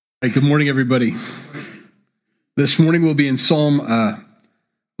Hey, good morning, everybody. This morning we'll be in Psalm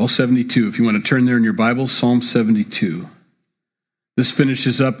 72. If you want to turn there in your Bible, Psalm 72. This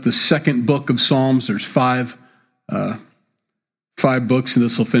finishes up the second book of Psalms. There's five books, and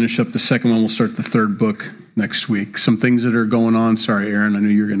this will finish up the second one. We'll start the third book next week. Some things that are going on. Sorry, Aaron, I knew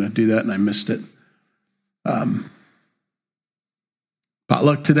you were going to do that, and I missed it.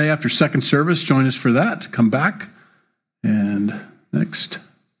 Potluck today after second service. Join us for that. Come back. And next.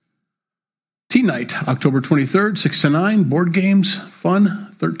 Tea night, October 23rd, 6 to 9, board games, fun,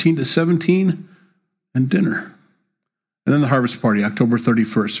 13 to 17, and dinner. And then the harvest party, October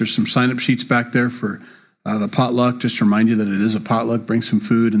 31st. There's some sign-up sheets back there for the potluck. Just to remind you that it is a potluck. Bring some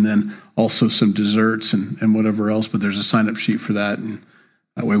food, and then also some desserts and whatever else. But there's a sign-up sheet for that, and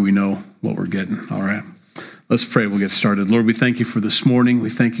that way we know what we're getting. All right, let's pray. We'll get started. Lord, we thank you for this morning. We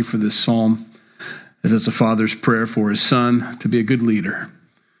thank you for this psalm, as it's a father's prayer for his son to be a good leader.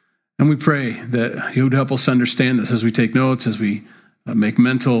 And we pray that you would help us understand this as we take notes, as we make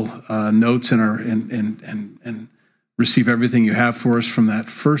mental notes and receive everything you have for us from that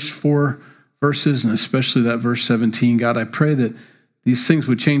first four verses, and especially that verse 17. God, I pray that these things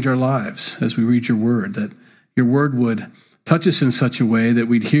would change our lives as we read your word, that your word would touch us in such a way that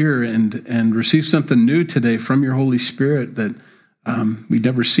we'd hear and receive something new today from your Holy Spirit that we'd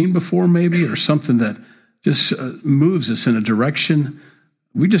never seen before maybe, or something that just moves us in a direction.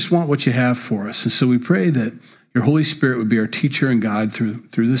 We just want what you have for us. And so we pray that your Holy Spirit would be our teacher and guide through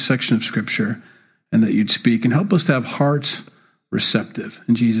this section of Scripture, and that you'd speak and help us to have hearts receptive.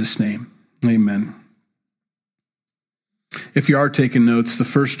 In Jesus' name, amen. If you are taking notes, the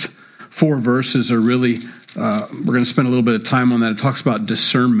first four verses are really, we're going to spend a little bit of time on that. It talks about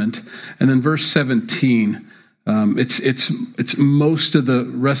discernment. And then verse 17, it's most of the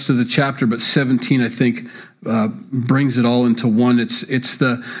rest of the chapter, but 17, I think, brings it all into one. It's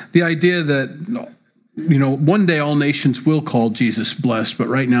the idea that, one day all nations will call Jesus blessed, but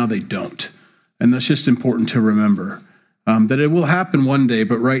right now they don't. And that's just important to remember, that it will happen one day,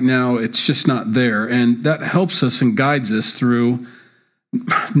 but right now it's just not there. And that helps us and guides us through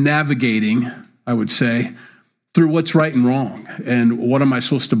navigating, I would say, through what's right and wrong, and what am I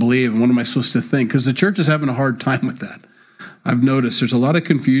supposed to believe, and what am I supposed to think? Because the church is having a hard time with that. I've noticed there's a lot of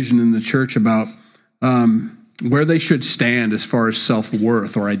confusion in the church about where they should stand as far as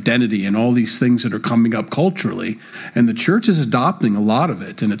self-worth or identity and all these things that are coming up culturally. And the church is adopting a lot of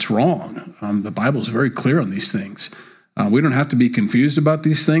it, and it's wrong. The Bible is very clear on these things. We don't have to be confused about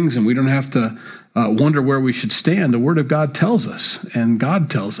these things, and we don't have to wonder where we should stand. The Word of God tells us, and God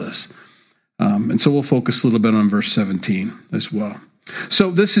tells us. And so we'll focus a little bit on verse 17 as well.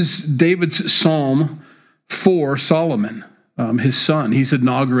 So this is David's psalm for Solomon, his son. He's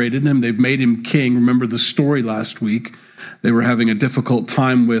inaugurated him. They've made him king. Remember the story last week. They were having a difficult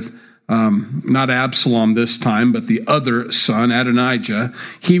time with not Absalom this time, but the other son, Adonijah.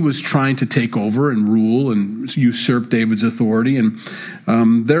 He was trying to take over and rule and usurp David's authority. And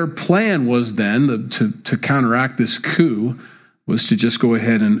their plan was then to counteract this coup was to just go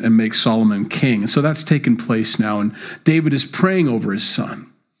ahead and make Solomon king. And so that's taken place now, and David is praying over his son.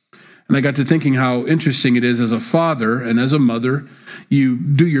 And I got to thinking how interesting it is as a father and as a mother, you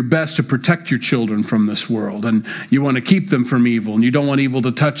do your best to protect your children from this world, and you want to keep them from evil, and you don't want evil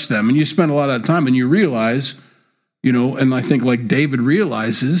to touch them. And you spend a lot of time, and you realize, and I think like David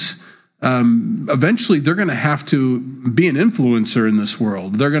realizes, eventually they're going to have to be an influencer in this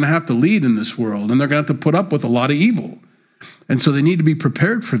world. They're going to have to lead in this world, and they're going to have to put up with a lot of evil. And so they need to be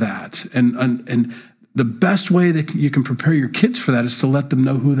prepared for that. And the best way that you can prepare your kids for that is to let them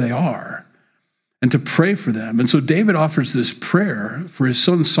know who they are and to pray for them. And so David offers this prayer for his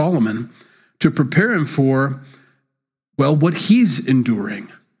son Solomon to prepare him for, what he's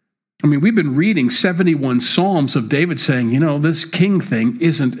enduring. I mean, we've been reading 71 Psalms of David saying, this king thing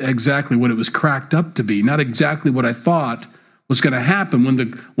isn't exactly what it was cracked up to be, not exactly what I thought was going to happen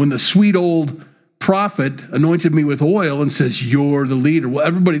when the sweet old prophet anointed me with oil and says, you're the leader.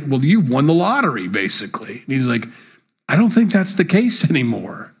 Well, you've won the lottery, basically. And he's like, I don't think that's the case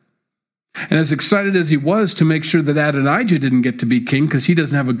anymore. And as excited as he was to make sure that Adonijah didn't get to be king because he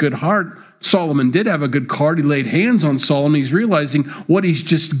doesn't have a good heart, Solomon did have a good heart. He laid hands on Solomon. He's realizing what he's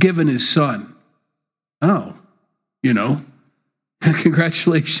just given his son. Oh,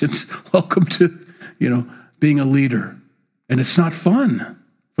 congratulations. Welcome to, being a leader. And it's not fun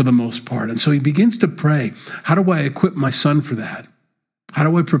for the most part. And so he begins to pray, how do I equip my son for that? How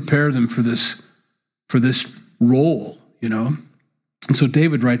do I prepare them for this role, And so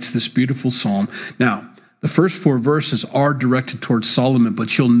David writes this beautiful psalm. Now, the first four verses are directed towards Solomon,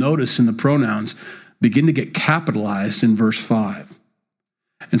 but you'll notice in the pronouns begin to get capitalized in verse 5.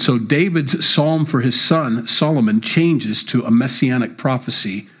 And so David's psalm for his son, Solomon, changes to a messianic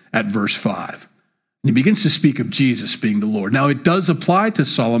prophecy at verse 5. And he begins to speak of Jesus being the Lord. Now, it does apply to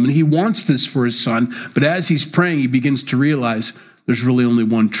Solomon. He wants this for his son, but as he's praying, he begins to realize there's really only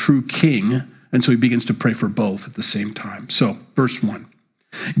one true king, and so he begins to pray for both at the same time. So, verse 1,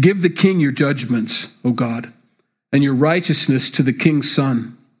 give the king your judgments, O God, and your righteousness to the king's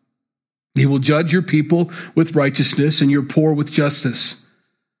son. He will judge your people with righteousness and your poor with justice.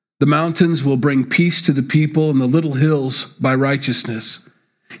 The mountains will bring peace to the people, and the little hills by righteousness.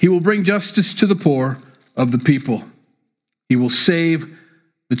 He will bring justice to the poor of the people. He will save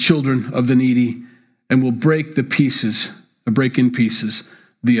the children of the needy and will break in pieces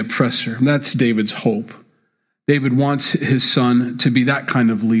the oppressor. And that's David's hope. David wants his son to be that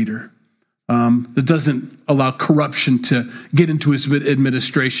kind of leader that doesn't allow corruption to get into his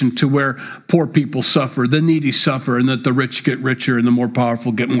administration to where poor people suffer, the needy suffer, and that the rich get richer and the more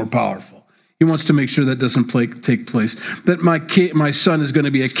powerful get more powerful. He wants to make sure that doesn't take place. That my son is going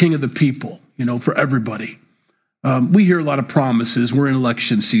to be a king of the people, for everybody. We hear a lot of promises. We're in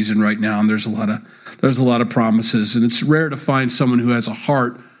election season right now, and there's a lot of promises, and it's rare to find someone who has a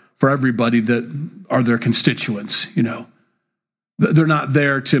heart for everybody that are their constituents. They're not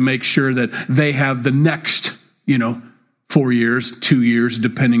there to make sure that they have the next, 4 years, 2 years,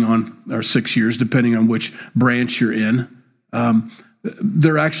 or 6 years, depending on which branch you're in.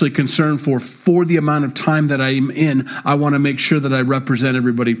 They're actually concerned for the amount of time that I'm in, I want to make sure that I represent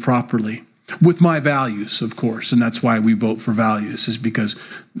everybody properly with my values, of course. And that's why we vote for values, is because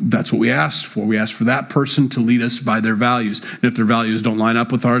that's what we asked for. We asked for that person to lead us by their values. And if their values don't line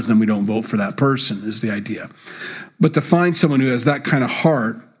up with ours, then we don't vote for that person, is the idea. But to find someone who has that kind of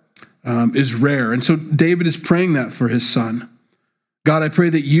heart is rare. And so David is praying that for his son. God, I pray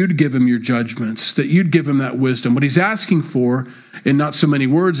that you'd give him your judgments, that you'd give him that wisdom. What he's asking for, in not so many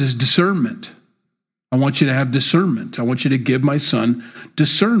words, is discernment. I want you to have discernment. I want you to give my son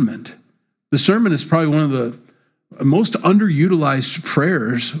discernment. Discernment is probably one of the most underutilized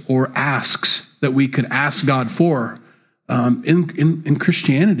prayers or asks that we could ask God for in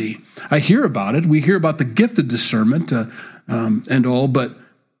Christianity. I hear about it. We hear about the gift of discernment and all, but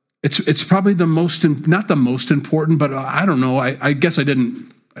it's probably not the most important, but I don't know. I guess it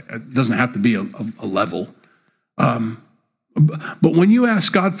doesn't have to be a level. But when you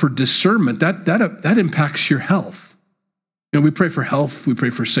ask God for discernment, that impacts your health. We pray for health, we pray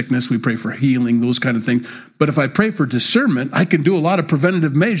for sickness, we pray for healing, those kind of things. But if I pray for discernment, I can do a lot of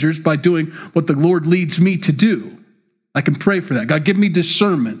preventative measures by doing what the Lord leads me to do. I can pray for that. God, give me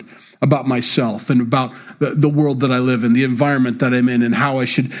discernment about myself and about the world that I live in, the environment that I'm in, and how I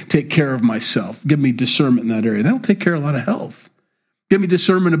should take care of myself. Give me discernment in that area. That'll take care of a lot of health. Give me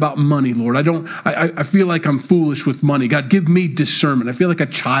discernment about money, Lord. I feel like I'm foolish with money. God, give me discernment. I feel like a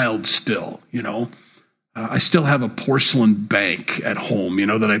child still, I still have a porcelain bank at home,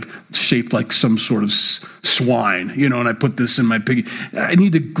 that I've shaped like some sort of swine, and I put this in my piggy. I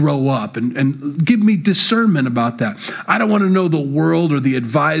need to grow up and give me discernment about that. I don't want to know the world or the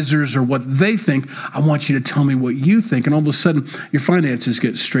advisors or what they think. I want you to tell me what you think. And all of a sudden, your finances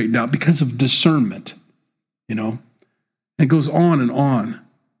get straightened out because of discernment, And it goes on and on.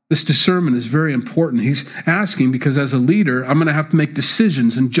 This discernment is very important. He's asking because as a leader, I'm going to have to make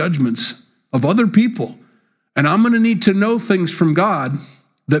decisions and judgments of other people. And I'm going to need to know things from God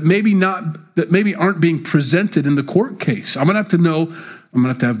that maybe aren't being presented in the court case. I'm going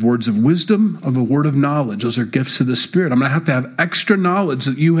to have words of wisdom, of a word of knowledge. Those are gifts of the Spirit. I'm going to have extra knowledge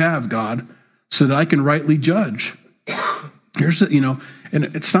that you have, God, so that I can rightly judge. And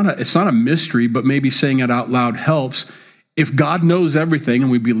it's not a mystery, but maybe saying it out loud helps. If God knows everything,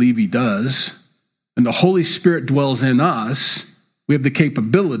 and we believe he does, and the Holy Spirit dwells in us, we have the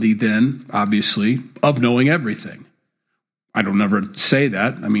capability then, obviously, of knowing everything. I don't ever say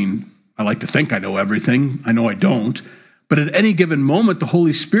that. I like to think I know everything. I know I don't. But at any given moment, the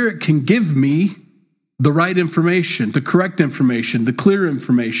Holy Spirit can give me the right information, the correct information, the clear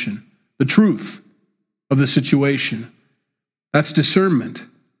information, the truth of the situation. That's discernment.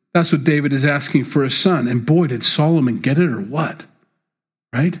 That's what David is asking for his son. And boy, did Solomon get it or what?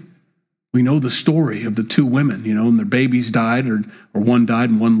 Right? We know the story of the two women, and their babies died, or one died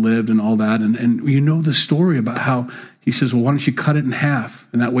and one lived and all that. And you know the story about how he says, well, why don't you cut it in half?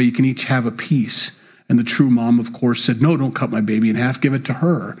 And that way you can each have a piece. And the true mom, of course, said, no, don't cut my baby in half, give it to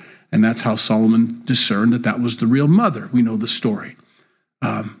her. And that's how Solomon discerned that was the real mother. We know the story.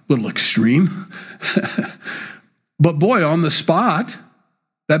 Little extreme. But boy, on the spot,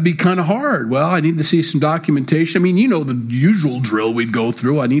 That'd be kind of hard. Well, I need to see some documentation. I mean, you know the usual drill we'd go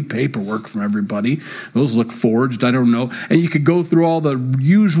through. I need paperwork from everybody. Those look forged. I don't know. And you could go through all the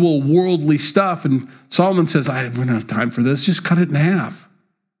usual worldly stuff. And Solomon says, I don't have time for this. Just cut it in half.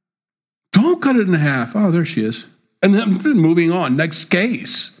 Don't cut it in half. Oh, there she is. And then moving on. Next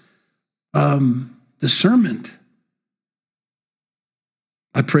case. Discernment.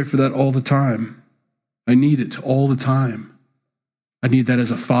 I pray for that all the time. I need it all the time. I need that as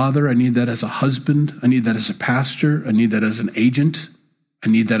a father. I need that as a husband. I need that as a pastor. I need that as an agent. I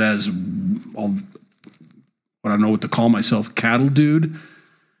need that as, I don't know what to call myself, cattle dude.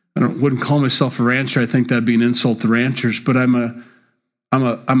 Wouldn't call myself a rancher. I think that'd be an insult to ranchers, but I'm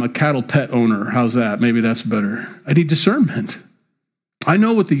a cattle pet owner. How's that? Maybe that's better. I need discernment. I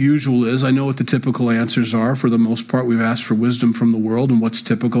know what the usual is. I know what the typical answers are. For the most part, we've asked for wisdom from the world and what's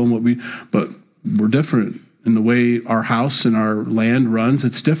typical and but we're different. In the way our house and our land runs,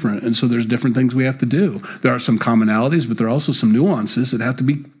 it's different. And so there's different things we have to do. There are some commonalities, but there are also some nuances that have to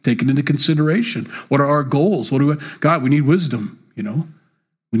be taken into consideration. What are our goals? God, we need wisdom, We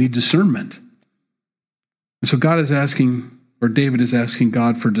need discernment. And so David is asking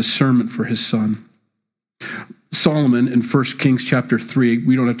God for discernment for his son. Solomon in 1 Kings chapter 3,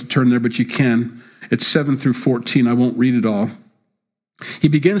 we don't have to turn there, but you can. It's 7 through 14. I won't read it all. He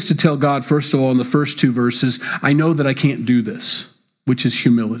begins to tell God, first of all, in the first two verses, I know that I can't do this, which is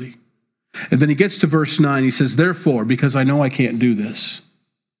humility. And then he gets to verse 9. He says, therefore, because I know I can't do this,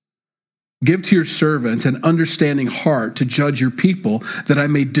 give to your servant an understanding heart to judge your people, that I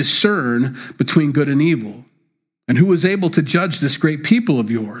may discern between good and evil. And who was able to judge this great people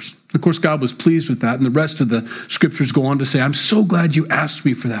of yours? Of course, God was pleased with that. And the rest of the scriptures go on to say, I'm so glad you asked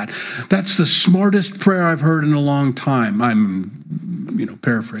me for that. That's the smartest prayer I've heard in a long time. I'm,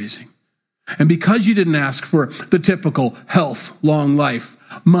 paraphrasing. And because you didn't ask for the typical health, long life,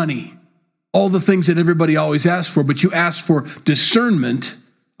 money, all the things that everybody always asks for, but you asked for discernment,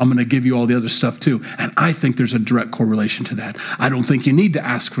 I'm going to give you all the other stuff too. And I think there's a direct correlation to that. I don't think you need to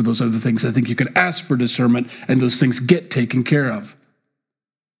ask for those other things. I think you can ask for discernment and those things get taken care of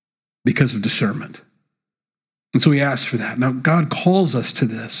because of discernment. And so he asks for that. Now, God calls us to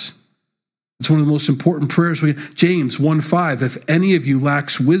this. It's one of the most important prayers. James 1:5, if any of you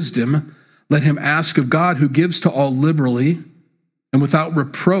lacks wisdom, let him ask of God who gives to all liberally and without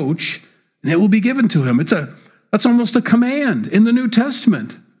reproach, and it will be given to him. That's almost a command in the New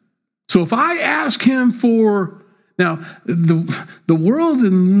Testament. So if I ask him for, now the world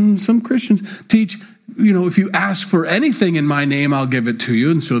and some Christians teach, if you ask for anything in my name, I'll give it to you.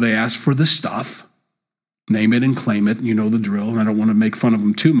 And so they ask for the stuff, name it and claim it. You know the drill. And I don't want to make fun of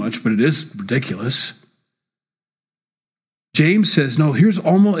them too much, but it is ridiculous. James says, no,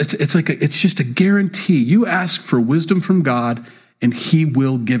 it's just a guarantee. You ask for wisdom from God and he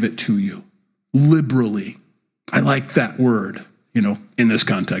will give it to you liberally. I like that word, in this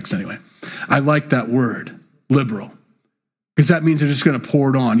context anyway. I like that word, liberal, because that means they're just going to pour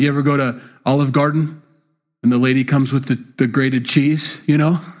it on. You ever go to Olive Garden and the lady comes with the grated cheese,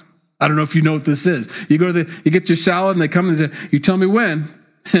 I don't know if you know what this is. You get your salad and they come and they say, you tell me when,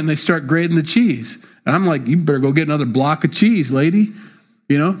 and they start grating the cheese. And I'm like, you better go get another block of cheese, lady,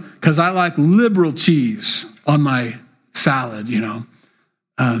 because I like liberal cheese on my salad,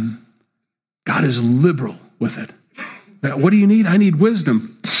 God is liberal with it. What do you need? I need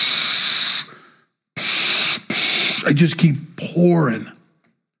wisdom. I just keep pouring.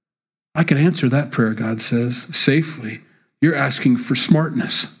 I can answer that prayer, God says, safely. You're asking for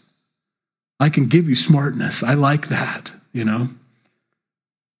smartness. I can give you smartness. I like that,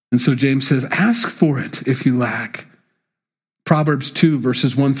 And so James says, ask for it if you lack. Proverbs 2,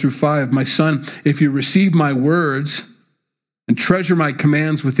 verses 1 through 5. My son, if you receive my words and treasure my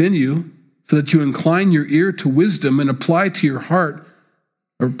commands within you, so that you incline your ear to wisdom and apply your heart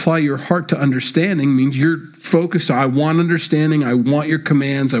to understanding, means you're focused. I want understanding. I want your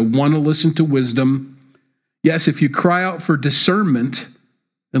commands. I want to listen to wisdom. Yes, if you cry out for discernment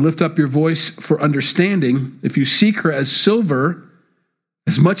and lift up your voice for understanding, if you seek her as silver,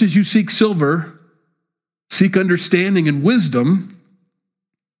 as much as you seek silver, seek understanding and wisdom,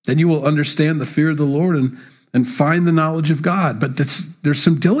 then you will understand the fear of the Lord and find the knowledge of God. But there's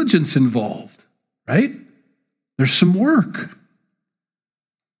some diligence involved, right? There's some work.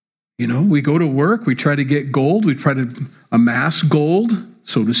 We go to work, we try to get gold, we try to amass gold,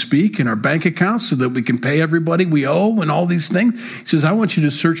 so to speak, in our bank accounts so that we can pay everybody we owe and all these things. He says, I want you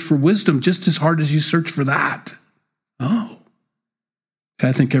to search for wisdom just as hard as you search for that. Oh.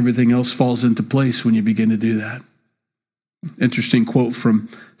 I think everything else falls into place when you begin to do that. Interesting quote from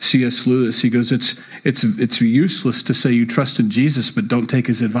C.S. Lewis. He goes, it's useless to say you trust in Jesus, but don't take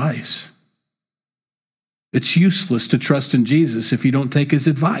his advice. It's useless to trust in Jesus if you don't take his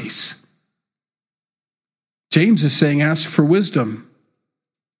advice. James is saying, ask for wisdom.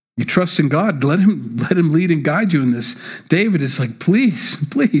 You trust in God, let him lead and guide you in this. David is like,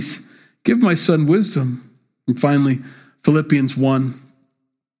 please, give my son wisdom. And finally, Philippians 1.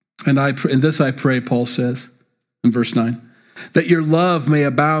 And this I pray, Paul says in verse 9, that your love may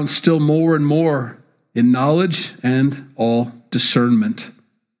abound still more and more in knowledge and all discernment,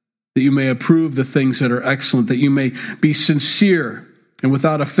 that you may approve the things that are excellent, that you may be sincere and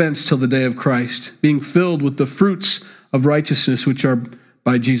without offense till the day of Christ, being filled with the fruits of righteousness which are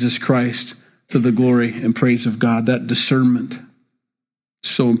by Jesus Christ, to the glory and praise of God. That discernment,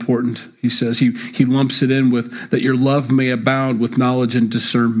 so important, he says. He lumps it in with that your love may abound with knowledge and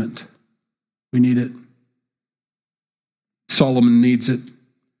discernment. We need it. Solomon needs it.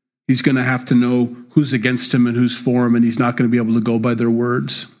 He's going to have to know who's against him and who's for him, and he's not going to be able to go by their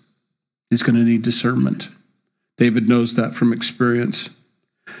words. He's going to need discernment. David knows that from experience.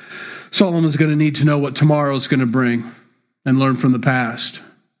 Solomon's going to need to know what tomorrow is going to bring and learn from the past,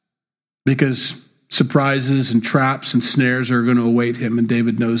 because surprises and traps and snares are going to await him, and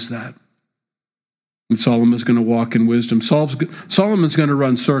David knows that. And Solomon's going to walk in wisdom. Solomon's going to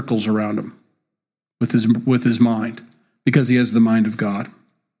run circles around him with his mind, because he has the mind of God.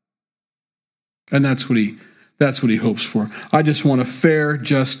 And that's what he hopes for. I just want a fair,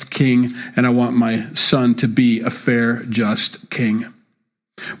 just king, and I want my son to be a fair, just king.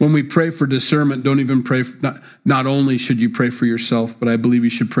 When we pray for discernment, don't even pray. Not only should you pray for yourself, but I believe you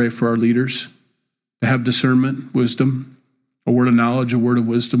should pray for our leaders to have discernment, wisdom, a word of knowledge, a word of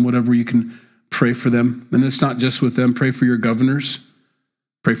wisdom, whatever you can pray for them. And it's not just with them. Pray for your governors.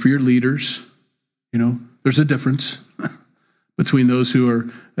 Pray for your leaders. There's a difference between those who are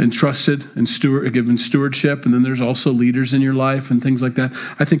entrusted and given stewardship, and then there's also leaders in your life and things like that.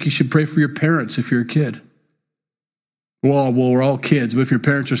 I think you should pray for your parents if you're a kid. Well, we're all kids, but if your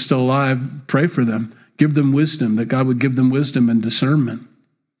parents are still alive, pray for them. Give them wisdom, that God would give them wisdom and discernment,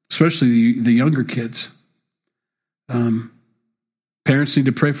 especially the younger kids. Parents need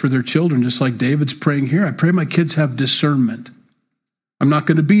to pray for their children, just like David's praying here. I pray my kids have discernment. I'm not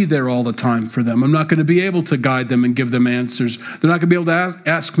going to be there all the time for them. I'm not going to be able to guide them and give them answers. They're not going to be able to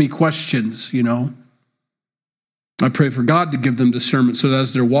ask me questions, I pray for God to give them discernment so that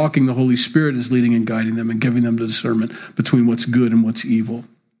as they're walking, the Holy Spirit is leading and guiding them and giving them the discernment between what's good and what's evil.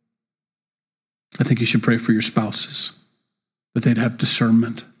 I think you should pray for your spouses, that they'd have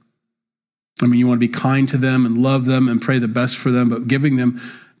discernment. You want to be kind to them and love them and pray the best for them, but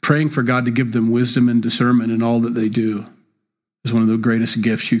praying for God to give them wisdom and discernment in all that they do is one of the greatest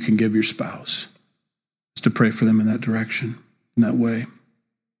gifts you can give your spouse, is to pray for them in that direction, in that way.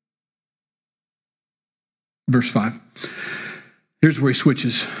 Verse 5. Here's where he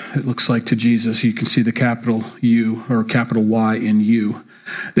switches, it looks like, to Jesus. You can see the capital U or capital Y in you.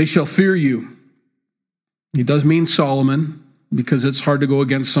 They shall fear you. He does mean Solomon, because it's hard to go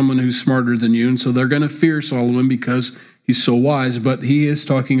against someone who's smarter than you. And so they're going to fear Solomon because he's so wise. But he is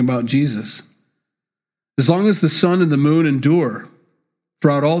talking about Jesus. As long as the sun and the moon endure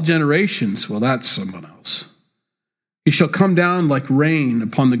throughout all generations, well, that's someone else. He shall come down like rain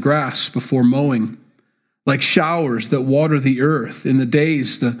upon the grass before mowing, like showers that water the earth. In the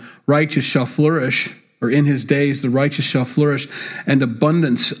days the righteous shall flourish, or in his days the righteous shall flourish, and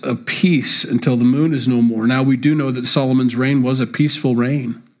abundance of peace until the moon is no more. Now we do know that Solomon's reign was a peaceful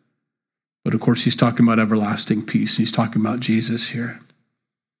reign. But of course he's talking about everlasting peace. He's talking about Jesus here.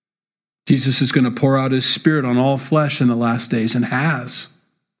 Jesus is going to pour out his Spirit on all flesh in the last days, and has.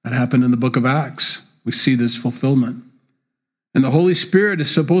 That happened in the book of Acts. We see this fulfillment. And the Holy Spirit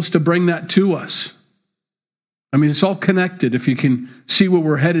is supposed to bring that to us. It's all connected if you can see where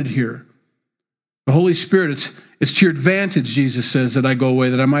we're headed here. The Holy Spirit, it's to your advantage, Jesus says, that I go away,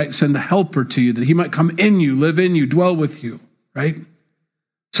 that I might send the helper to you, that he might come in you, live in you, dwell with you, right?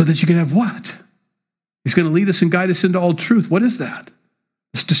 So that you can have what? He's going to lead us and guide us into all truth. What is that?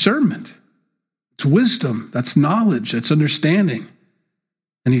 It's discernment. It's wisdom. That's knowledge. That's understanding.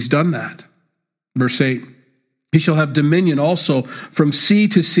 And he's done that. Verse 8, he shall have dominion also from sea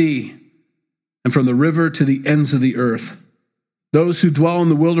to sea, and from the river to the ends of the earth. Those who dwell in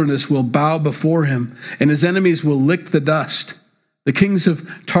the wilderness will bow before him, and his enemies will lick the dust. The kings of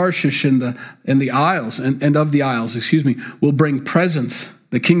Tarshish and the isles, and of the isles, will bring presents.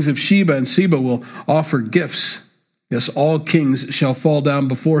 The kings of Sheba and Seba will offer gifts. Yes, all kings shall fall down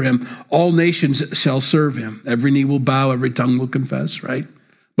before him. All nations shall serve him. Every knee will bow, every tongue will confess, right?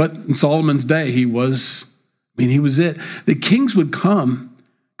 But in Solomon's day, he was I mean, he was it. The kings would come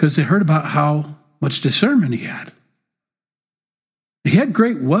because they heard about how much discernment he had. He had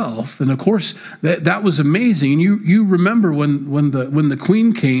great wealth, and of course that was amazing. And you remember when the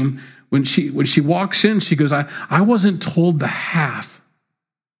queen came, when she walks in, she goes, I wasn't told the half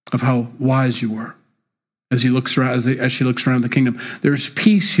of how wise you were. As he looks around, as she looks around the kingdom, there's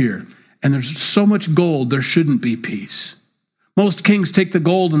peace here, and there's so much gold. There shouldn't be peace. Most kings take the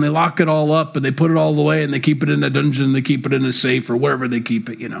gold and they lock it all up and they put it all away and they keep it in a dungeon, they keep it in a safe or wherever they keep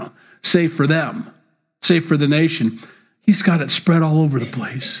it, safe for them, safe for the nation. He's got it spread all over the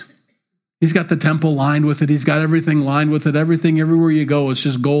place. He's got the temple lined with it. He's got everything lined with it. Everything, everywhere you go, it's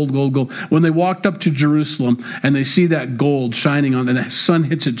just gold, gold, gold. When they walked up to Jerusalem and they see that gold shining on, and the sun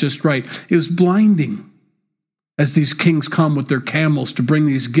hits it just right, it was blinding as these kings come with their camels to bring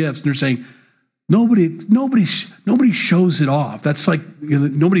these gifts. And they're saying, Nobody shows it off. That's like,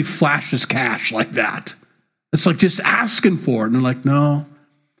 nobody flashes cash like that. It's like just asking for it. And they're like, no,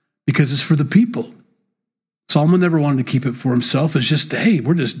 because it's for the people. Solomon never wanted to keep it for himself. It's just, hey,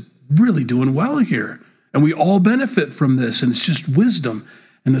 we're just really doing well here. And we all benefit from this. And it's just wisdom.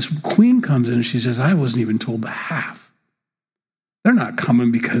 And this queen comes in and she says, I wasn't even told the half. They're not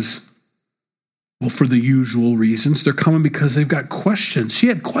coming because, well, for the usual reasons. They're coming because they've got questions. She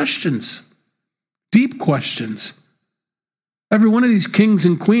had questions. Deep questions. Every one of these kings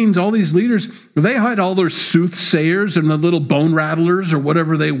and queens, all these leaders, they had all their soothsayers and the little bone rattlers or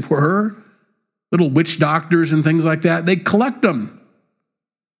whatever they were, little witch doctors and things like that. They collect them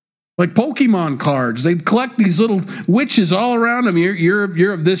like Pokemon cards. They collect these little witches all around them.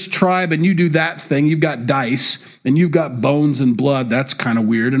 You're of this tribe and you do that thing. You've got dice and you've got bones and blood. That's kind of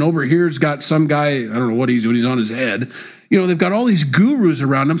weird. And over here's got some guy, I don't know what he's doing. He's on his head. They've got all these gurus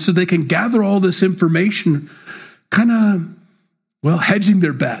around them so they can gather all this information, kind of, hedging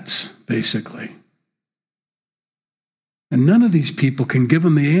their bets, basically. And none of these people can give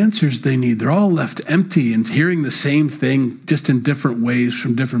them the answers they need. They're all left empty and hearing the same thing just in different ways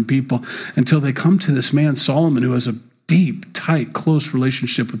from different people until they come to this man, Solomon, who has a deep, tight, close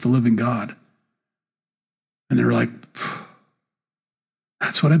relationship with the living God. And they're like,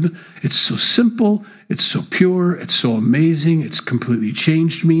 that's what I've been. It's so simple. It's so pure. It's so amazing. It's completely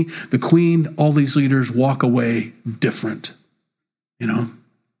changed me. The queen, all these leaders walk away different, and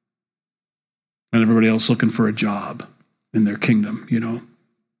everybody else looking for a job in their kingdom,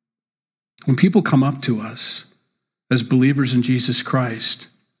 When people come up to us as believers in Jesus Christ,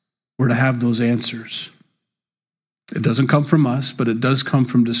 we're to have those answers. It doesn't come from us, but it does come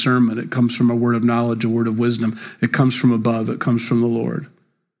from discernment. It comes from a word of knowledge, a word of wisdom. It comes from above. It comes from the Lord.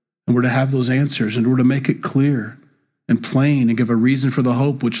 And we're to have those answers, and we're to make it clear and plain and give a reason for the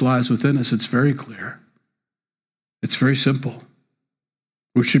hope which lies within us. It's very clear. It's very simple.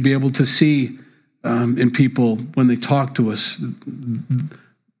 We should be able to see in people when they talk to us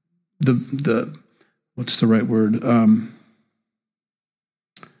the what's the right word?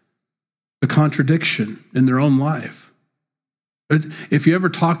 The contradiction in their own life. If you ever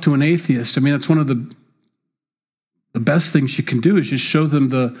talk to an atheist, that's one of the best things you can do is just show them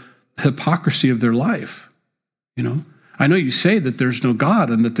the hypocrisy of their life. I know you say that there's no God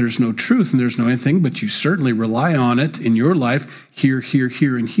and that there's no truth and there's no anything, but you certainly rely on it in your life here, here,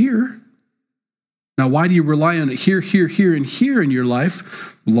 here, and here. Now, why do you rely on it here, here, here, and here in your life?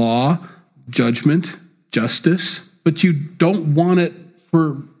 Law, judgment, justice, but you don't want it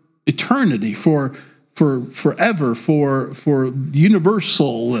for eternity, for forever, for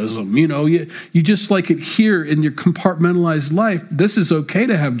universalism. You just like it here in your compartmentalized life. This is okay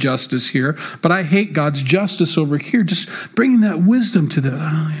to have justice here, but I hate God's justice over here. Just bringing that wisdom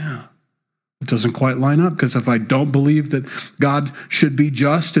to it doesn't quite line up, because if I don't believe that God should be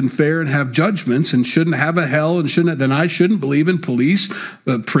just and fair and have judgments and shouldn't have a hell and then I shouldn't believe in police,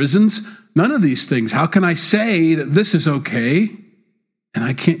 prisons, none of these things. How can I say that this is okay and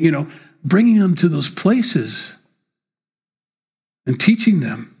I can't, bringing them to those places and teaching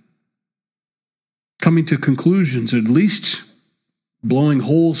them, coming to conclusions, at least blowing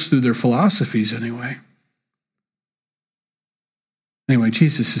holes through their philosophies anyway. Anyway,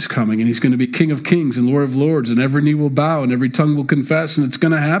 Jesus is coming, and he's going to be King of Kings and Lord of Lords, and every knee will bow and every tongue will confess, and it's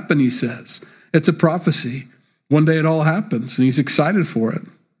going to happen, he says. It's a prophecy. One day it all happens, and he's excited for it.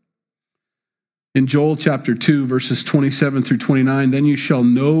 In Joel chapter 2, verses 27 through 29, then you shall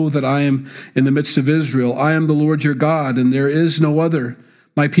know that I am in the midst of Israel. I am the Lord your God, and there is no other.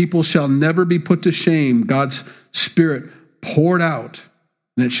 My people shall never be put to shame. God's Spirit poured out,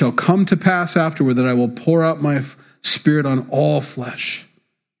 and it shall come to pass afterward that I will pour out my Spirit on all flesh.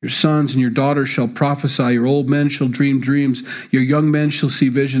 Your sons and your daughters shall prophesy. Your old men shall dream dreams. Your young men shall see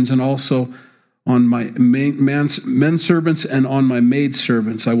visions, and also On my men servants and on my maid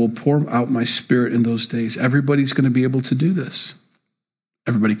servants, I will pour out my Spirit in those days. Everybody's going to be able to do this.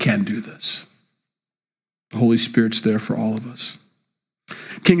 Everybody can do this. The Holy Spirit's there for all of us.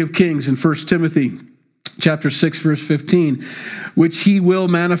 King of Kings in 1 Timothy chapter 6, verse 15, which he will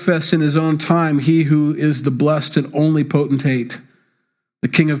manifest in his own time, he who is the blessed and only potentate, the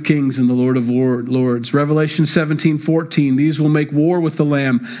King of Kings and the Lord of Lords. Revelation 17:14, these will make war with the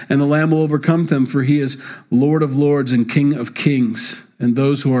Lamb, and the Lamb will overcome them, for he is Lord of Lords and King of Kings. And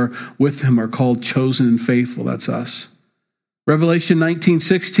those who are with him are called chosen and faithful. That's us. Revelation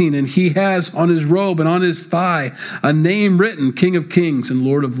 19:16, and he has on his robe and on his thigh a name written, King of Kings and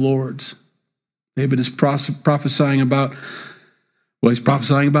Lord of Lords. David is prophesying about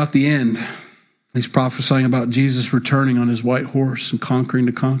the end. He's prophesying about Jesus returning on his white horse and conquering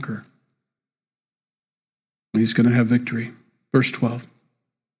to conquer. He's going to have victory. Verse 12.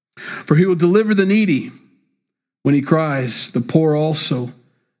 For he will deliver the needy when he cries, the poor also,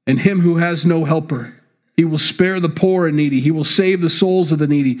 and him who has no helper. He will spare the poor and needy. He will save the souls of the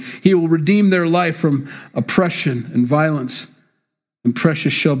needy. He will redeem their life from oppression and violence. And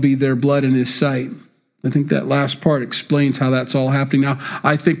precious shall be their blood in his sight. I think that last part explains how that's all happening. Now,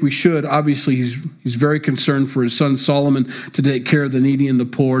 I think we should. Obviously, he's very concerned for his son Solomon to take care of the needy and the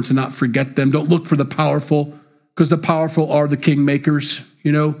poor and to not forget them. Don't look for the powerful, because the powerful are the kingmakers.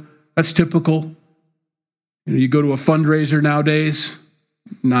 You know, that's typical. You know, you go to a fundraiser nowadays,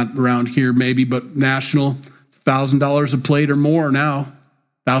 not around here maybe, but national, $1,000 a plate or more now.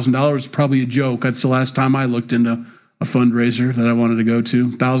 $1,000 is probably a joke. That's the last time I looked into a fundraiser that I wanted to go to.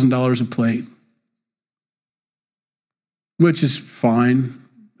 $1,000 a plate. Which is fine.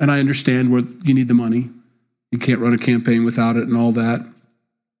 And I understand where you need the money. You can't run a campaign without it and all that.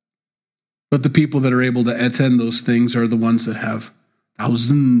 But the people that are able to attend those things are the ones that have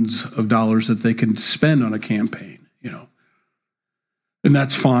thousands of dollars that they can spend on a campaign, you know. And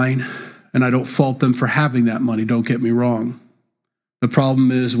that's fine. And I don't fault them for having that money. Don't get me wrong. The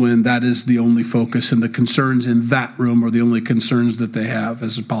problem is when that is the only focus and the concerns in that room are the only concerns that they have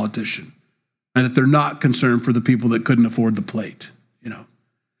as a politician. And that they're not concerned for the people that couldn't afford the plate, you know.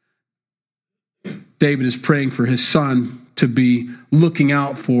 David is praying for his son to be looking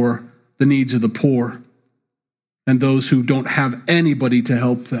out for the needs of the poor and those who don't have anybody to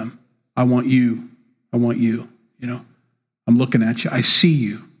help them. I want you, you know. I'm looking at you. I see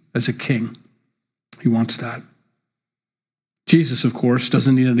you as a king. He wants that. Jesus, of course,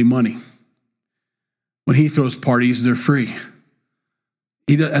 doesn't need any money. When he throws parties, they're free.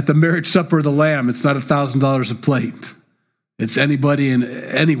 At the marriage supper of the Lamb, it's not $1,000 a plate. It's anybody and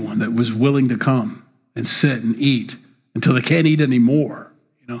anyone that was willing to come and sit and eat until they can't eat anymore.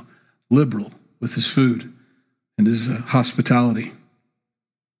 You know, liberal with his food and his hospitality.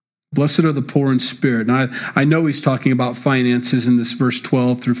 Blessed are the poor in spirit. Now, I know he's talking about finances in this verse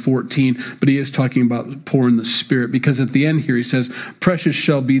 12 through 14, but he is talking about poor in the spirit, because at the end here he says, precious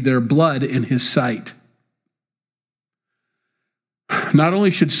shall be their blood in his sight. Not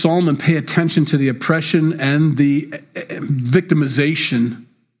only should Solomon pay attention to the oppression and the victimization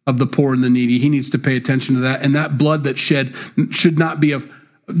of the poor and the needy, he needs to pay attention to that. And that blood that's shed should not be of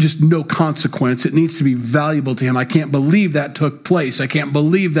just no consequence. It needs to be valuable to him. I can't believe that took place. I can't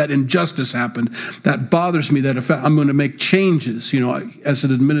believe that injustice happened. That bothers me. That if I'm going to make changes, you know, as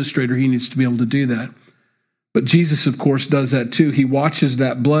an administrator, he needs to be able to do that. But Jesus, of course, does that too. He watches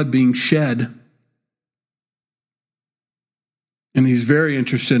that blood being shed. And he's very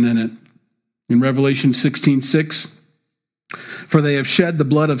interested in it. In Revelation 16:6, for they have shed the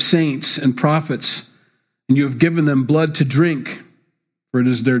blood of saints and prophets, and you have given them blood to drink, for it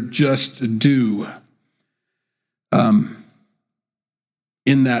is their just due.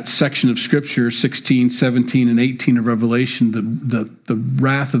 In that section of Scripture, 16, 17, and 18 of Revelation, the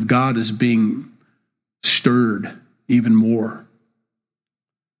wrath of God is being stirred even more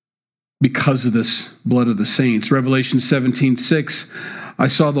because of this blood of the saints. Revelation 17:6, I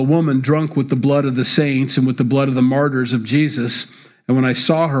saw the woman drunk with the blood of the saints and with the blood of the martyrs of Jesus. And when I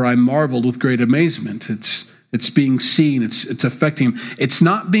saw her, I marveled with great amazement. It's being seen. It's affecting him. It's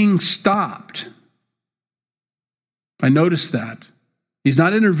not being stopped. I noticed that. He's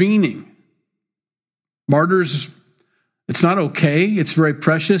not intervening. Martyrs, it's not okay. It's very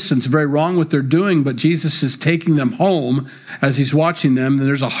precious and it's very wrong what they're doing, but Jesus is taking them home as he's watching them. And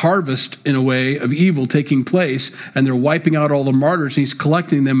there's a harvest, in a way, of evil taking place, and they're wiping out all the martyrs. And he's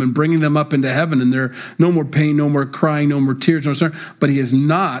collecting them and bringing them up into heaven, and there no more pain, no more crying, no more tears, no sorrow. But he has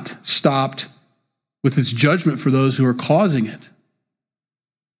not stopped with his judgment for those who are causing it.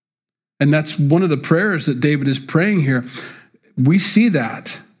 And that's one of the prayers that David is praying here. We see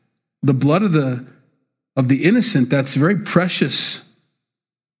that. the blood of the innocent, that's very precious.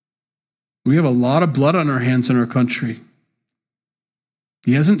 We have a lot of blood on our hands in our country.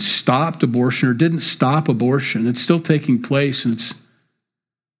 He hasn't stopped abortion or didn't stop abortion. It's still taking place, and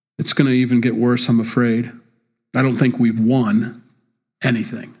it's going to even get worse, I'm afraid. I don't think we've won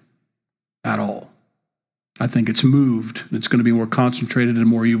anything at all. I think it's moved. It's going to be more concentrated and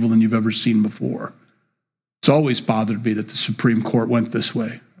more evil than you've ever seen before. It's always bothered me that the Supreme Court went this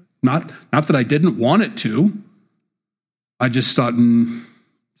way. Not that I didn't want it to. I just thought,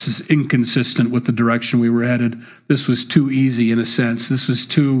 this is inconsistent with the direction we were headed. This was too easy in a sense. This was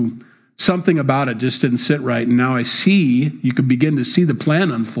something about it just didn't sit right. And now you can begin to see the plan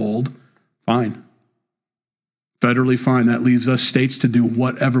unfold. Fine. Federally fine. That leaves us states to do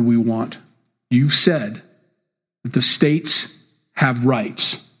whatever we want. You've said that the states have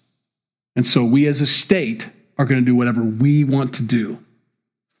rights. And so we as a state are going to do whatever we want to do.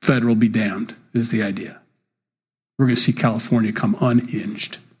 Federal be damned is the idea. We're going to see California come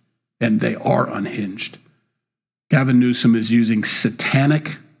unhinged. And they are unhinged. Gavin Newsom is using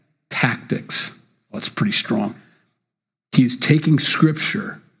satanic tactics. Well, it's pretty strong. He's taking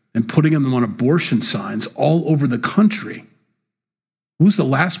scripture and putting them on abortion signs all over the country. Who's the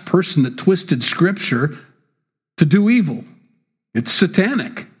last person that twisted scripture to do evil? It's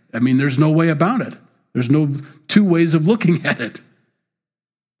satanic. I mean, there's no way about it. There's no two ways of looking at it.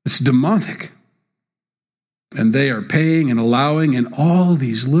 It's demonic. And they are paying and allowing, and all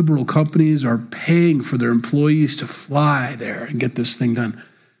these liberal companies are paying for their employees to fly there and get this thing done.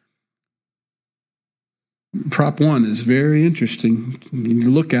 Prop 1 is very interesting. You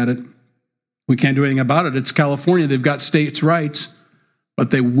look at it. We can't do anything about it. It's California. They've got states' rights,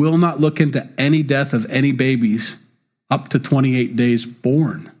 but they will not look into any death of any babies up to 28 days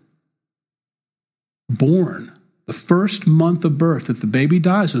born. Born. The first month of birth, if the baby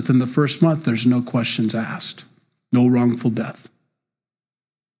dies within the first month, there's no questions asked. No wrongful death.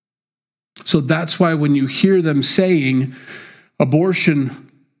 So that's why when you hear them saying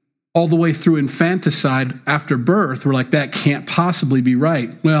abortion all the way through infanticide after birth, we're like, that can't possibly be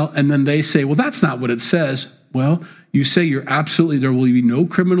right. Well, and then they say, well, that's not what it says. Well, you say there will be no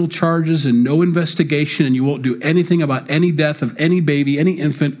criminal charges and no investigation, and you won't do anything about any death of any baby, any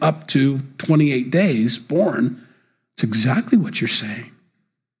infant up to 28 days born. It's exactly what you're saying.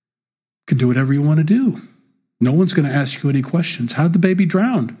 You can do whatever you want to do. No one's going to ask you any questions. How did the baby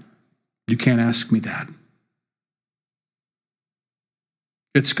drown? You can't ask me that.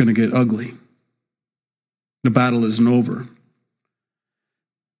 It's going to get ugly. The battle isn't over.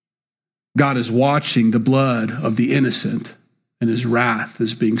 God is watching the blood of the innocent, and his wrath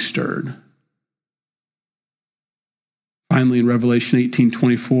is being stirred. Finally, in Revelation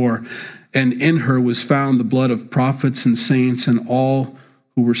 18:24, and in her was found the blood of prophets and saints and all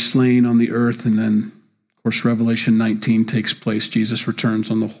who were slain on the earth. And then, of course, Revelation 19 takes place. Jesus returns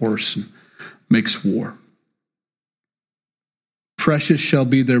on the horse and makes war. Precious shall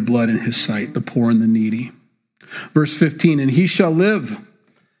be their blood in his sight, the poor and the needy. Verse 15, and he shall live,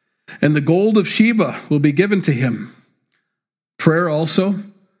 and the gold of Sheba will be given to him. Prayer also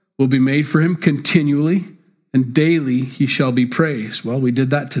will be made for him continually, and daily he shall be praised. Well, we did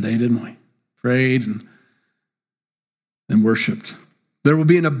that today, didn't we? Prayed and worshiped. There will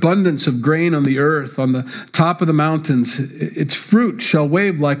be an abundance of grain on the earth, on the top of the mountains. Its fruit shall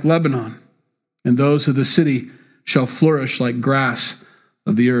wave like Lebanon, and those of the city shall flourish like grass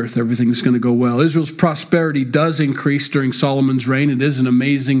of the earth. Everything's going to go well. Israel's prosperity does increase during Solomon's reign. It is an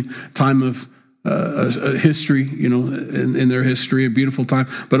amazing time of history, in their history, a beautiful time.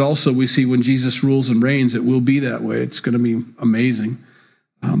 But also we see when Jesus rules and reigns, it will be that way. It's going to be amazing,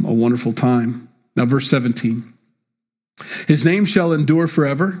 a wonderful time. Now, verse 17. His name shall endure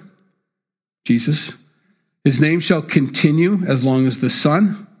forever, Jesus. His name shall continue as long as the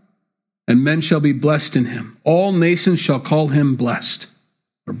sun, and men shall be blessed in him. All nations shall call him blessed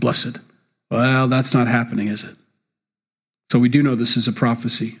or blessed. Well, that's not happening, is it? So we do know this is a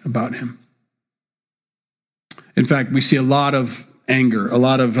prophecy about him. In fact, we see a lot of anger, a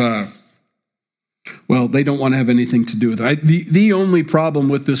lot of, they don't want to have anything to do with it. The only problem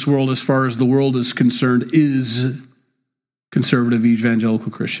with this world, as far as the world is concerned, is conservative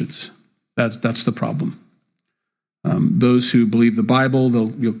evangelical Christians. That's the problem. Those who believe the Bible,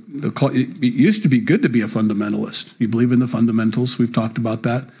 they'll call it used to be good to be a fundamentalist. You believe in the fundamentals. We've talked about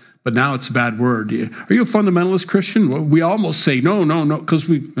that. But now it's a bad word. Are you a fundamentalist Christian? Well, we almost say no,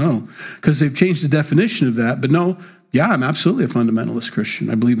 because they've changed the definition of that. But no, yeah, I'm absolutely a fundamentalist Christian.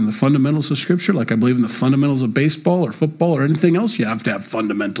 I believe in the fundamentals of Scripture, like I believe in the fundamentals of baseball or football or anything else you have to have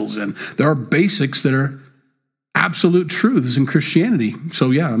fundamentals in. There are basics that are absolute truths in Christianity. So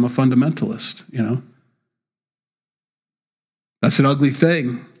yeah, I'm a fundamentalist, That's an ugly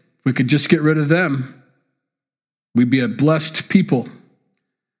thing. If we could just get rid of them, we'd be a blessed people.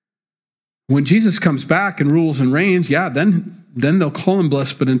 When Jesus comes back and rules and reigns, then they'll call him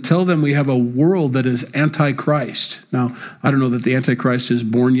blessed, but until then we have a world that is anti-Christ. Now, I don't know that the antichrist is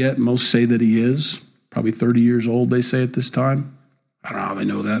born yet. Most say that he is. Probably 30 years old, they say at this time. I don't know how they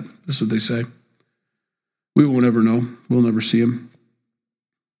know that. This is what they say. We won't ever know. We'll never see him.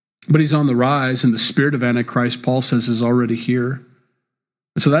 But he's on the rise, and the spirit of Antichrist, Paul says, is already here.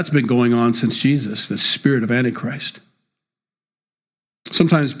 And so that's been going on since Jesus, the spirit of Antichrist.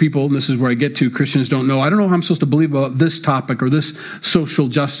 Sometimes people, and this is where I get to, Christians don't know. I don't know how I'm supposed to believe about this topic or this social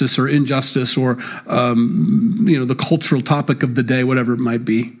justice or injustice or, the cultural topic of the day, whatever it might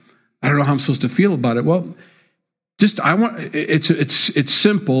be. I don't know how I'm supposed to feel about it. Well, it's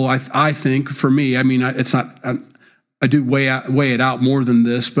simple. I think for me. I mean, it's not. I do weigh it out more than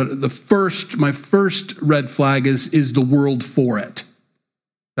this. But my first red flag is the world for it.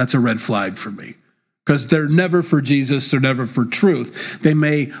 That's a red flag for me. Because they're never for Jesus, they're never for truth. They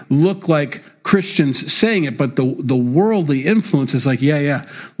may look like Christians saying it, but the worldly influence is like,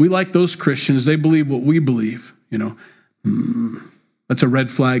 we like those Christians. They believe what we believe. That's a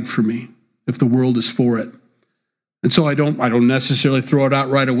red flag for me if the world is for it. And so I don't necessarily throw it out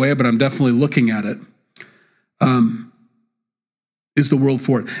right away, but I'm definitely looking at it. Is the world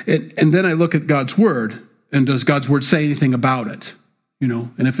for it? And then I look at God's word, and does God's word say anything about it?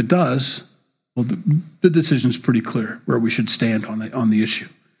 And if it does, well, the decision's pretty clear where we should stand on the issue.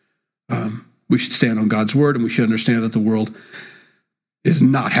 We should stand on God's word, and we should understand that the world is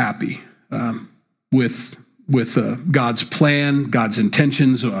not happy with God's plan, God's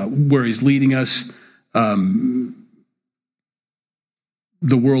intentions, where he's leading us.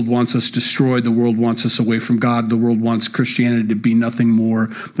 The world wants us destroyed. The world wants us away from God. The world wants Christianity to be nothing more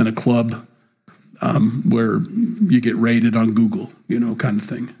than a club where you get rated on Google, kind of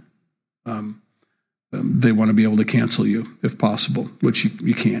thing. They want to be able to cancel you if possible, which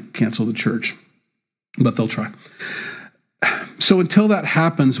you can't cancel the church, but they'll try. So until that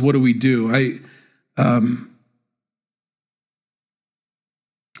happens, what do we do? One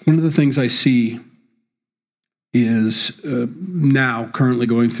of the things I see is now currently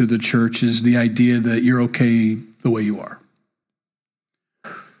going through the church is the idea that you're okay the way you are.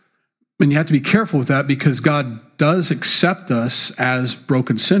 And you have to be careful with that because God does accept us as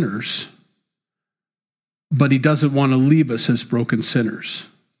broken sinners, but he doesn't want to leave us as broken sinners.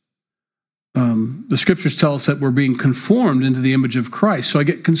 The scriptures tell us that we're being conformed into the image of Christ. So I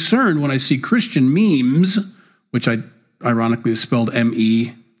get concerned when I see Christian memes, which I ironically spelled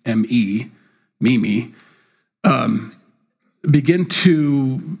M-E-M-E, Mimi, begin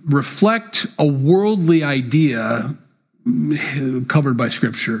to reflect a worldly idea covered by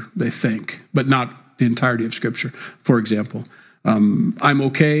Scripture, they think, but not the entirety of Scripture. For example, I'm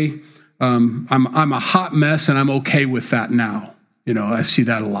okay. I'm a hot mess, and I'm okay with that now. I see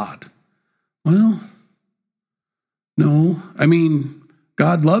that a lot. Well, no. I mean,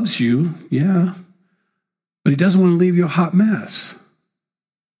 God loves you, yeah, but he doesn't want to leave you a hot mess.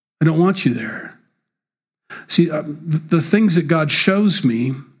 I don't want you there. See, the things that God shows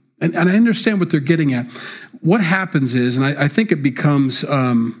me, and I understand what they're getting at. What happens is, and I think it becomes,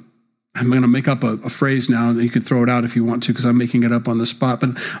 I'm going to make up a phrase now, and you can throw it out if you want to, because I'm making it up on the spot, but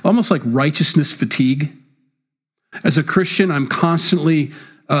almost like righteousness fatigue. As a Christian, I'm constantly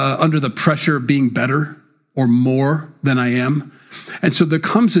under the pressure of being better or more than I am. And so there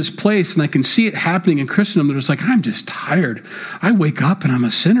comes this place, and I can see it happening in Christendom. They're just like, I'm just tired. I wake up and I'm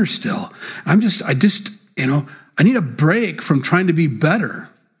a sinner still. I need a break from trying to be better,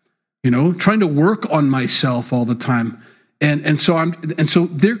 trying to work on myself all the time. And so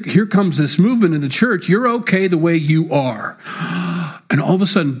here comes this movement in the church. You're okay the way you are. And all of a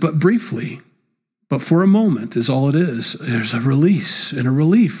sudden, but briefly, but for a moment is all it is. There's a release and a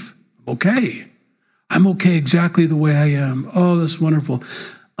relief. Okay. I'm okay exactly the way I am. Oh, that's wonderful.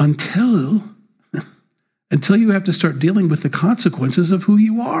 Until you have to start dealing with the consequences of who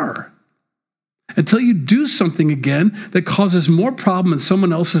you are. Until you do something again that causes more problem in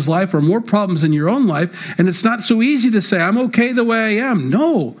someone else's life or more problems in your own life. And it's not so easy to say, I'm okay the way I am.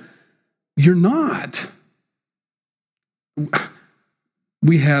 No, you're not.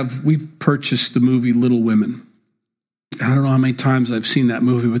 We've purchased the movie Little Women. I don't know how many times I've seen that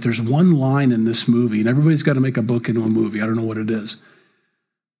movie, but there's one line in this movie, and everybody's got to make a book into a movie. I don't know what it is.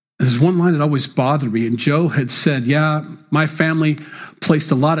 There's one line that always bothered me, and Joe had said, my family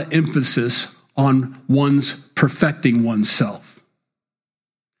placed a lot of emphasis on one's perfecting oneself.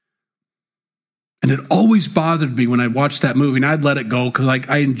 And it always bothered me when I watched that movie, and I'd let it go because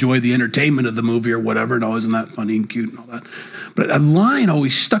I enjoy the entertainment of the movie or whatever, and isn't that funny and cute and all that. But a line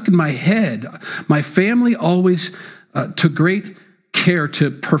always stuck in my head. My family always took great care to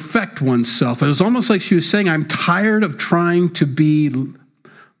perfect oneself. It was almost like she was saying, I'm tired of trying to be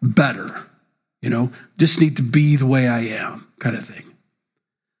better, just need to be the way I am, kind of thing.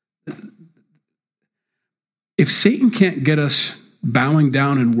 If Satan can't get us bowing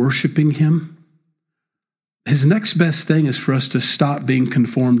down and worshiping him, his next best thing is for us to stop being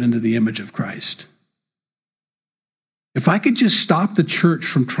conformed into the image of Christ. If I could just stop the church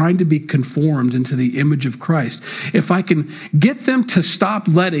from trying to be conformed into the image of Christ, if I can get them to stop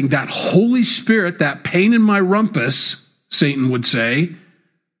letting that Holy Spirit, that pain in my rumpus, Satan would say,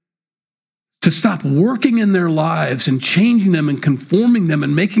 to stop working in their lives and changing them and conforming them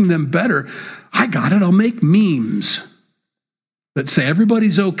and making them better, I got it. I'll make memes that say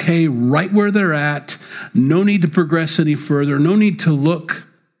everybody's okay right where they're at, no need to progress any further, no need to look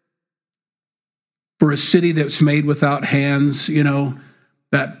for a city that's made without hands,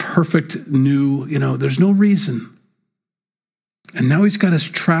 that perfect new, there's no reason. And now he's got us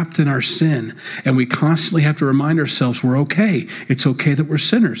trapped in our sin, and we constantly have to remind ourselves we're okay. It's okay that we're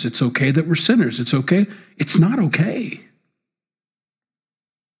sinners. It's okay that we're sinners. It's okay. It's not okay.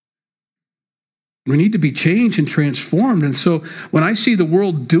 We need to be changed and transformed. And so when I see the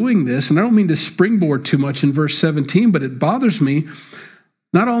world doing this, and I don't mean to springboard too much in verse 17, but it bothers me,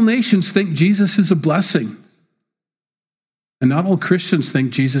 not all nations think Jesus is a blessing. And not all Christians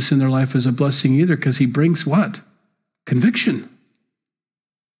think Jesus in their life is a blessing either, because he brings what? Conviction.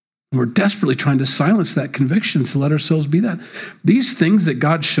 And we're desperately trying to silence that conviction to let ourselves be that. These things that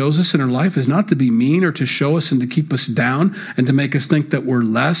God shows us in our life is not to be mean or to show us and to keep us down and to make us think that we're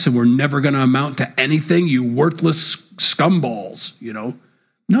less and we're never going to amount to anything, you worthless scumballs,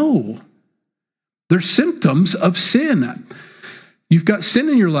 No. They're symptoms of sin. You've got sin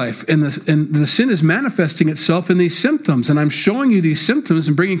in your life, and the sin is manifesting itself in these symptoms. And I'm showing you these symptoms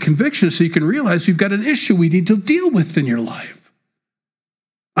and bringing conviction so you can realize you've got an issue we need to deal with in your life.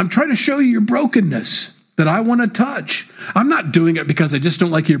 I'm trying to show you your brokenness that I want to touch. I'm not doing it because I just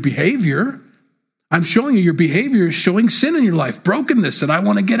don't like your behavior. I'm showing you your behavior is showing sin in your life, brokenness that I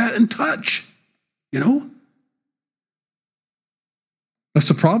want to get at and touch. That's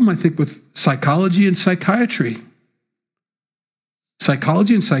the problem, I think, with psychology and psychiatry.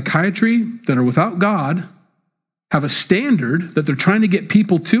 Psychology and psychiatry that are without God have a standard that they're trying to get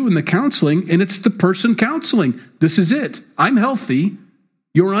people to in the counseling, and it's the person counseling. This is it. I'm healthy.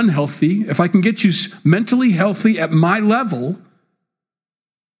 You're unhealthy. If I can get you mentally healthy at my level,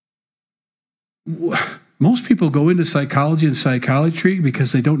 most people go into psychology and psychiatry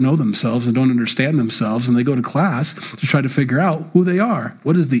because they don't know themselves and don't understand themselves, and they go to class to try to figure out who they are.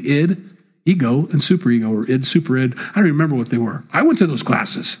 What is the id, ego, and superego, or id, super id? I don't remember what they were. I went to those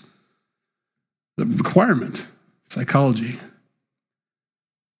classes. The requirement, psychology.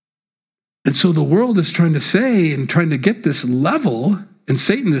 And so the world is trying to say and trying to get this level, and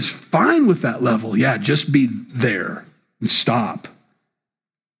Satan is fine with that level. Yeah, just be there and stop.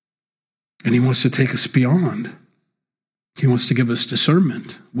 And he wants to take us beyond. He wants to give us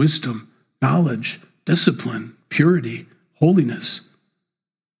discernment, wisdom, knowledge, discipline, purity, holiness.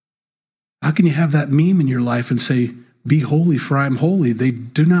 How can you have that meme in your life and say, be holy for I'm holy? They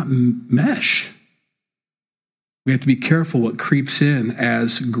do not mesh. We have to be careful what creeps in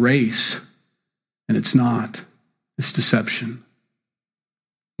as grace, and it's not. It's deception.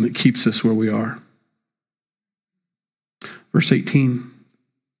 And it keeps us where we are. Verse 18.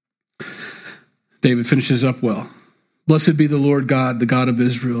 David finishes up well. Blessed be the Lord God, the God of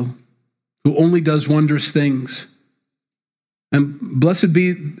Israel, who only does wondrous things. And blessed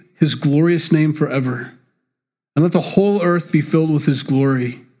be his glorious name forever. And let the whole earth be filled with his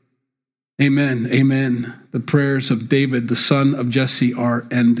glory. Amen. Amen. The prayers of David, the son of Jesse, are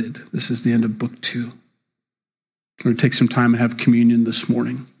ended. This is the end of book 2. We're going to take some time and have communion this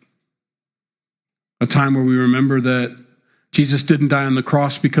morning. A time where we remember that Jesus didn't die on the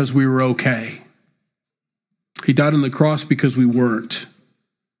cross because we were okay. He died on the cross because we weren't.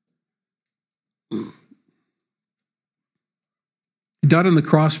 He died on the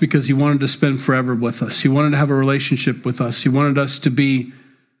cross because he wanted to spend forever with us. He wanted to have a relationship with us. He wanted us to be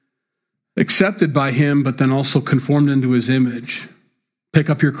accepted by him, but then also conformed into his image. Pick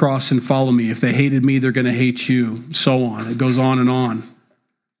up your cross and follow me. If they hated me, they're going to hate you. So on. It goes on and on.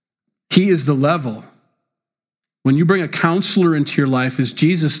 He is the level. When you bring a counselor into your life, as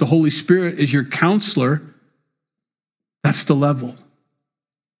Jesus, the Holy Spirit, is your counselor, that's the level.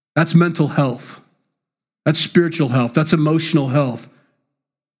 That's mental health. That's spiritual health. That's emotional health,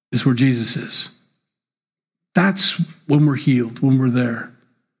 is where Jesus is. That's when we're healed, when we're there.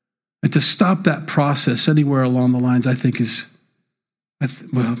 And to stop that process anywhere along the lines, I think is,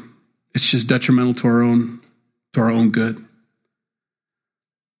 it's just detrimental to our own good.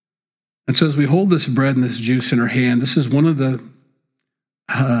 And so as we hold this bread and this juice in our hand, this is one of the,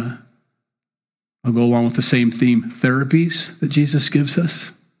 I'll go along with the same theme, therapies that Jesus gives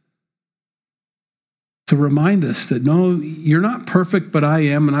us. To remind us that, no, you're not perfect, but I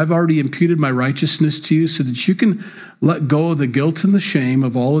am, and I've already imputed my righteousness to you so that you can let go of the guilt and the shame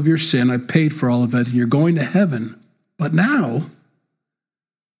of all of your sin. I've paid for all of it, and you're going to heaven. But now,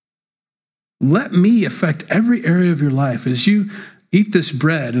 let me affect every area of your life. As you eat this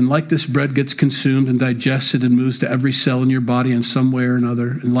bread, and like this bread gets consumed and digested and moves to every cell in your body in some way or another,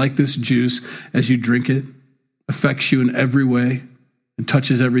 and like this juice, as you drink it, affects you in every way, and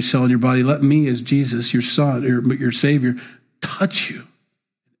touches every cell in your body. Let me, as Jesus, your Son, your Savior, touch you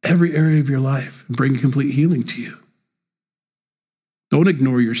in every area of your life and bring complete healing to you. Don't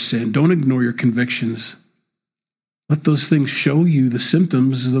ignore your sin. Don't ignore your convictions. Let those things show you the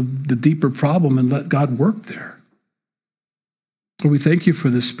symptoms of the deeper problem and let God work there. Lord, we thank you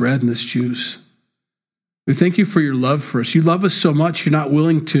for this bread and this juice. We thank you for your love for us. You love us so much, you're not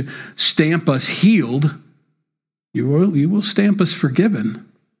willing to stamp us healed. You will stamp us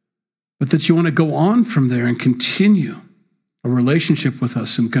forgiven, but that you want to go on from there and continue a relationship with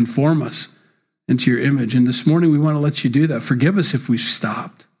us and conform us into your image. And this morning we want to let you do that. Forgive us if we've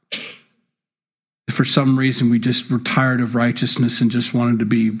stopped. If for some reason we just were tired of righteousness and just wanted to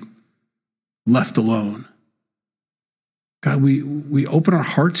be left alone. God, we open our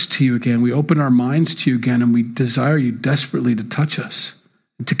hearts to you again. We open our minds to you again, and we desire you desperately to touch us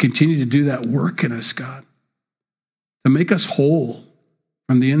and to continue to do that work in us, God. To make us whole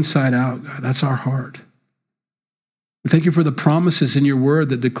from the inside out, God, that's our heart. We thank you for the promises in your word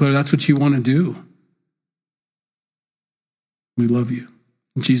that declare that's what you want to do. We love you.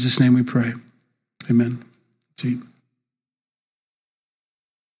 In Jesus' name we pray. Amen. See.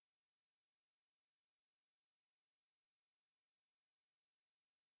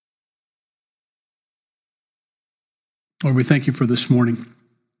 Lord, we thank you for this morning.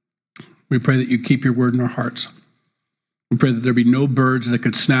 We pray that you keep your word in our hearts. We pray that there be no birds that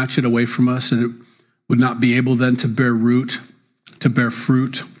could snatch it away from us, and it would not be able then to bear root, to bear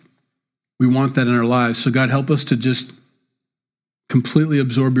fruit. We want that in our lives. So God, help us to just completely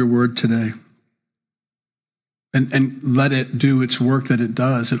absorb your word today and let it do its work that it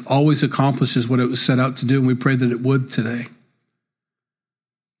does. It always accomplishes what it was set out to do, and we pray that it would today.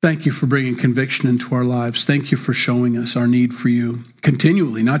 Thank you for bringing conviction into our lives. Thank you for showing us our need for you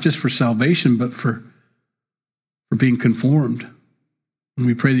continually, not just for salvation, but for being conformed. And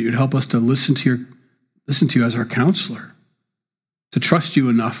we pray that you'd help us to listen to you as our counselor, to trust you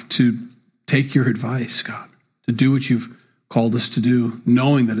enough to take your advice, God, to do what you've called us to do,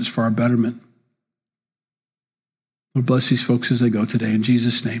 knowing that it's for our betterment. Lord, bless these folks as they go today. In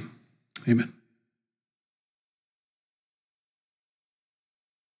Jesus' name, amen.